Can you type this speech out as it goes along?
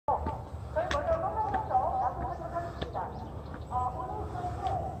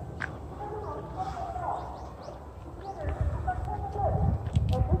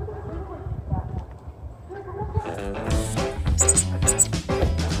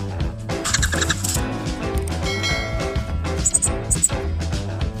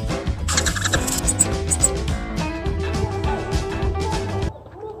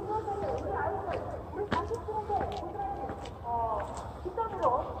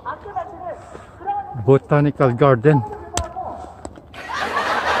Botanical Garden.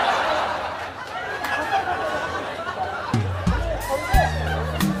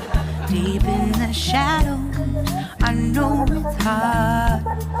 Deep in the shadows, I know it's hard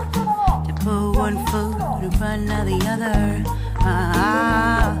to put one foot in front of the other.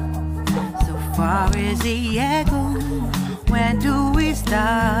 So far as the echo, where do we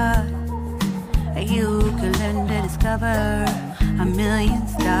start? You can learn to discover a million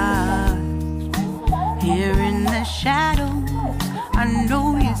stars. Here in the shadows, I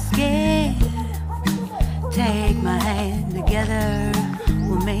know you're scared. Take my hand together,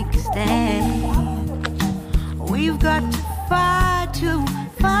 we'll make a stand. We've got to fight to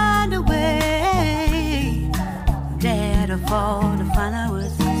find a way. Dare to fall to find out what to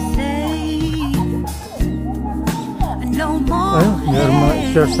say. No more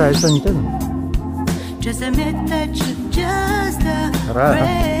hate. Just admit that you're just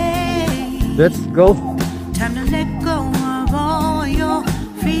afraid. Let's go. Time to let go of all your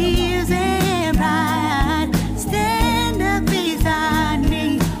fears and pride. Stand up beside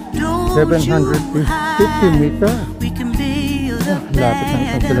me. Don't 750 meters. we can build a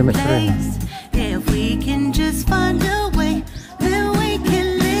better place. If we can just find a way, then we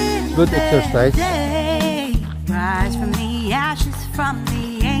can live. Good exercise. Day. Rise from the ashes, from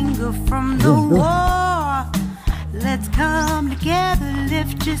the anger, from the war. Let's come together,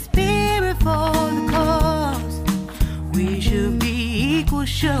 lift your spirit for the cause. We should be equal,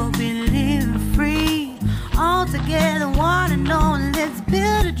 should be living free. All together, one and all, let's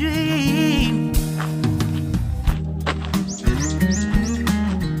build a dream.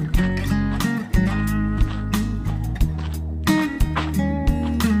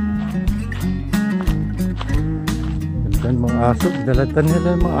 Ganda ng mga aso, dalatan nila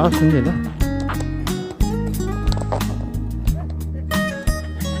yung mga aso nila.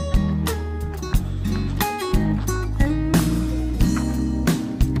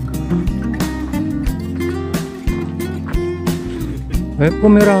 네,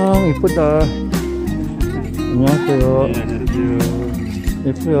 포메랑 이쁘다. 안녕하세요.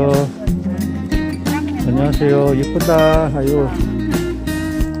 예뻐요. 안녕하세요. 예쁘다. 아유.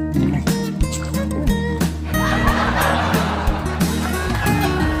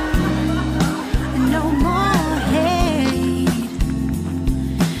 No more hate.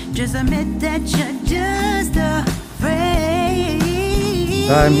 Just admit that you're just afraid.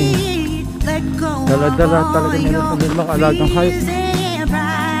 Let go Dala-dala talaga nila sa mga alagang hayop.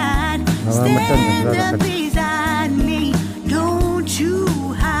 Stand up beside me, don't you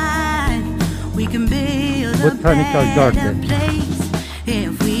hide. We can build a Botanical better Garden. place.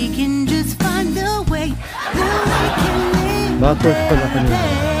 If we can just find a way, then we can live Bakos pala a kanila.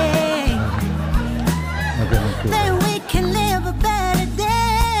 better day. Magaling sila. Then we can live a better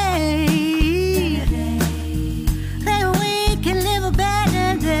day. Then we can live a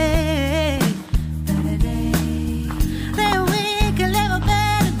better day. Then we can live a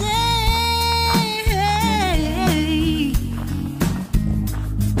better day.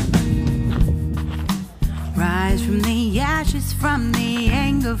 Rise from the ashes, from the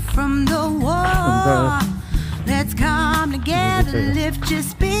anger, from the war. Let's come together, lift your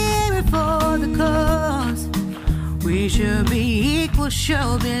spirit for the cause. We should be equal,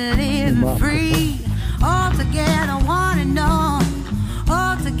 should be living free. All together, one and all.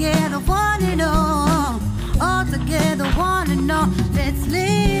 All together, one and all. All together, one and all. Let's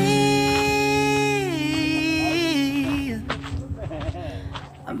live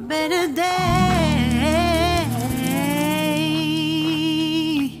a better day.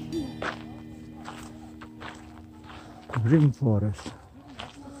 Seoul Forest.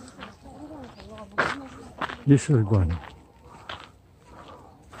 미술관.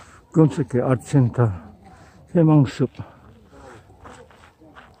 금속계 아트센터. 해망숲.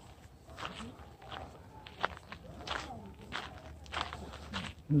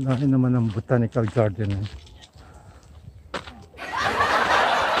 Laki naman ang botanical garden.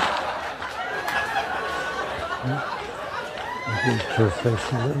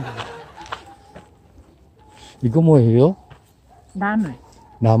 이거 뭐예요? 나물.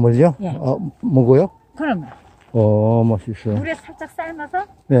 나물요? 예. 먹어요? 그러면 맛있어요. 물에 살짝 삶아서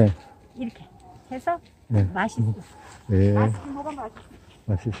네. 이렇게 해서 네. 맛있어. 네. 맛있게 먹어 맛있어.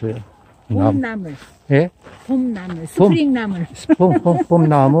 맛있어요. 봄나물. 예? 봄나물. 스프링나물.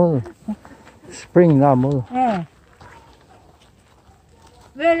 봄나물. 스프링나물. 예.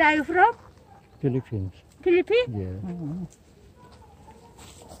 Where are you from? Philippines. Philippines? Yeah.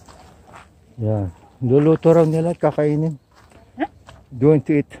 Yeah. Luluto raw nila at kakainin. Going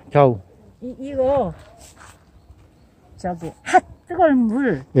to eat chow. 이거 저기 핫 뜨거운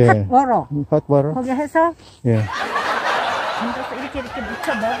물, 예. 핫워러. hot water. 거기 해서 예. 담가서 이렇게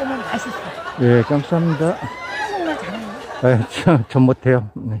묻혀 먹으면 맛있어. 예, 감사합니다. 한국말 잘해요. 전 못해요.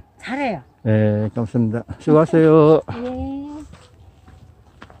 네. 잘해요. 예, 감사합니다. 수고하세요. 예.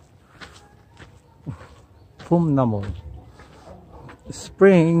 폼나무.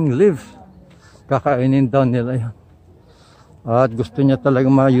 Spring leaf. Kakainin daw nila yan. At gusto niya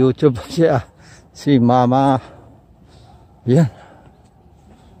talaga ma-YouTube siya. Si Mama. Yan.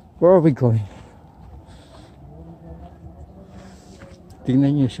 Where are we going?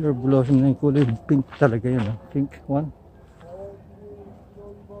 Tingnan niyo, sure blossom na yung kulay. Pink talaga yun. Pink one.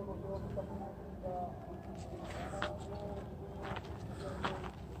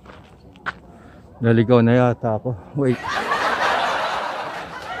 Naligaw na yata ako. Wait.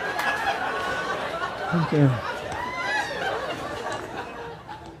 Okay.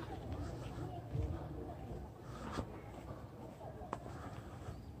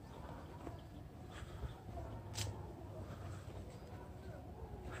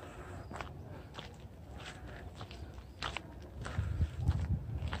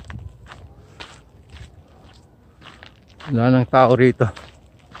 Wala nang tao rito.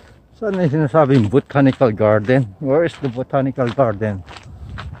 Saan na yung sinasabing botanical garden? Where is the botanical garden?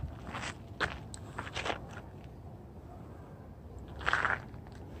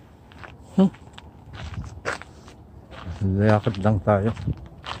 Lakad lang tayo.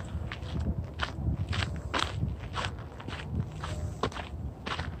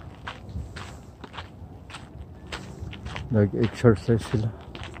 Nag-exercise sila.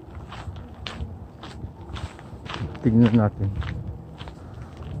 Tignan natin.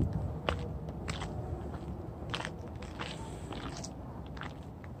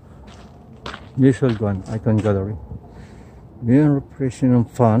 Visual Guan Icon Gallery. Main Repression and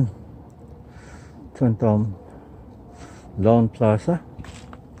Fun. Tantom. Lawn Plaza.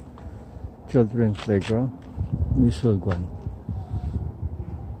 Children Playground. Visual Guan.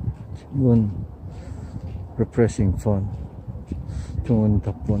 Guan Repressing Fun. Chungun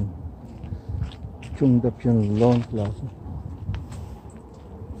Tapon. Chungdapyan Lawn Plaza.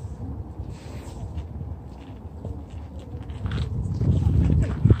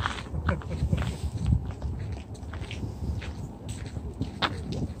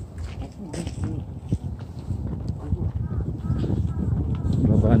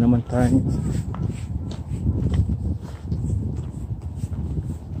 Baba naman tayo.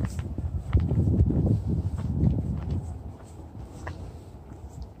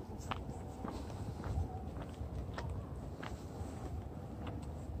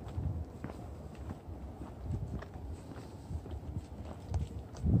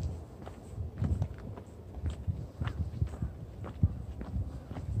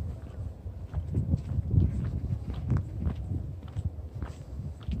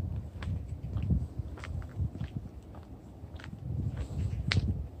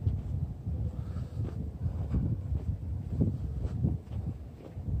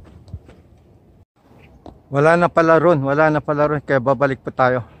 Wala na pala ron, kaya babalik pa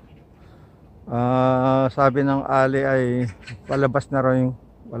tayo. Sabi ng Ali ay palabas na ron,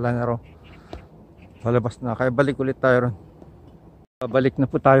 wala na ron. Palabas na, kaya balik ulit tayo ron. Balik na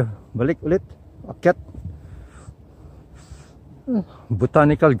po tayo, balik ulit, akyat.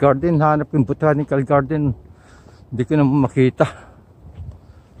 Botanical garden, hanap yung botanical garden, hindi ko na makita.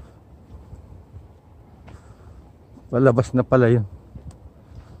 Palabas na pala yun.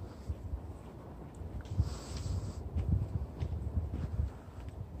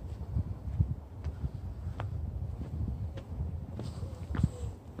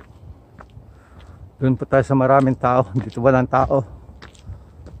 Doon po tayo sa maraming tao. Dito walang tao.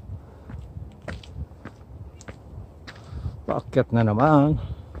 Paakyat na naman.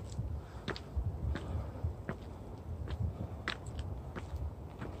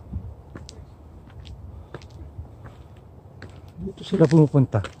 Dito sila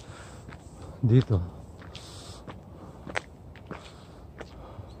pumupunta. Dito.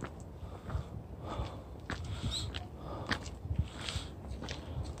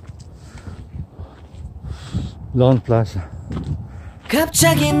 Lawn Plaza.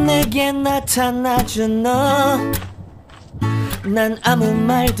 갑자기 내게 나타나준 너, 난 아무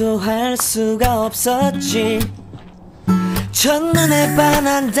말도 할 수가 없었지. 첫눈에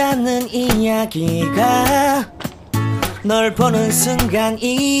반한다는 이야기가 널 보는 순간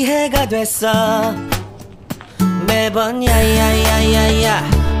이해가 됐어. 매번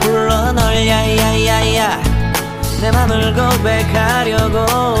야야야야야 불러 널 야야야야, 내 맘을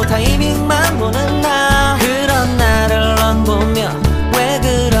고백하려고 타이밍만 보는 나. 그런 나를 넌 보며 왜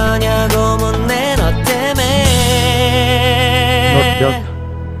그러냐고 묻네. 너 때문에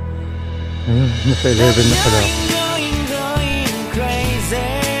Ayun, nasa 11 na pala ako.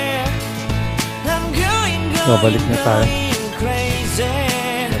 Babalik na tayo.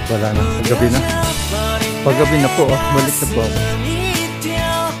 At wala na, paggabi na. Paggabi na po, balik na po ako.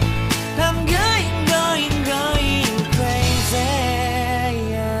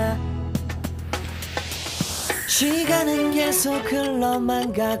 시간은 계속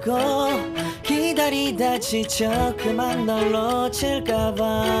흘러만 가고 기다리다 지쳐 그만 널 놓칠까봐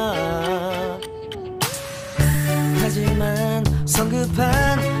하지만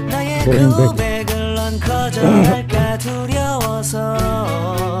성급한 나의 고백을 넌 거절할까 두려워서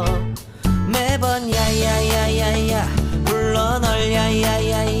매번 야야야야야 불러 널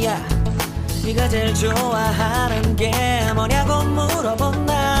야야야야 네가 제일 좋아하는 게 뭐냐고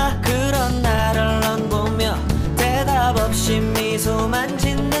물어본다 그런 나를 넌 보며 대답 없이 미소만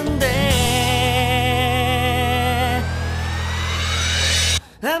짓는데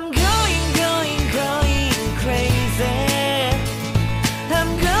I'm going going going crazy I'm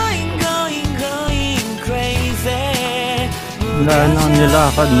going going going crazy Wala nang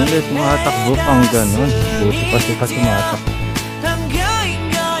nilakad nila at tumatakbo pang ganon. Buti pa sila tumatakbo. I'm going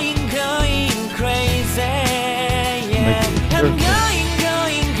going going crazy yeah. I'm going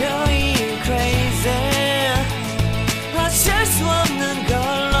going going crazy 어쩔 수 없는 걸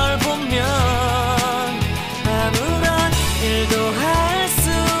널 보면 아무런 일도 할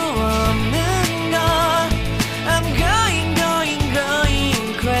수 없는 걸 I'm going going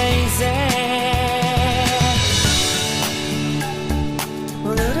going crazy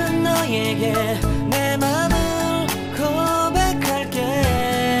오늘은 너에게 내 맘을 고백할게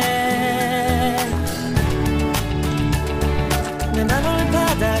내 맘을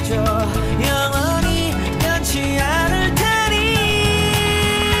받아줘 영원히 변치 않을 테니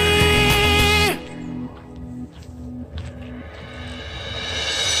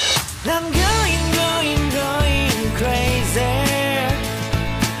I'm going going going crazy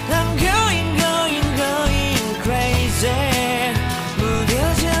I'm going going going crazy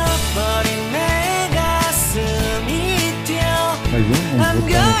무뎌져 버린 내 가슴이 뛰어 Ayun, ang I'm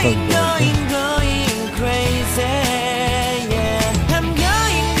buta ng going pagbago. going going crazy yeah I'm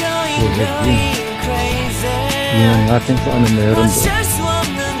going going Ulit yun. going crazy Tingnan natin kung ano meron doon. 어쩔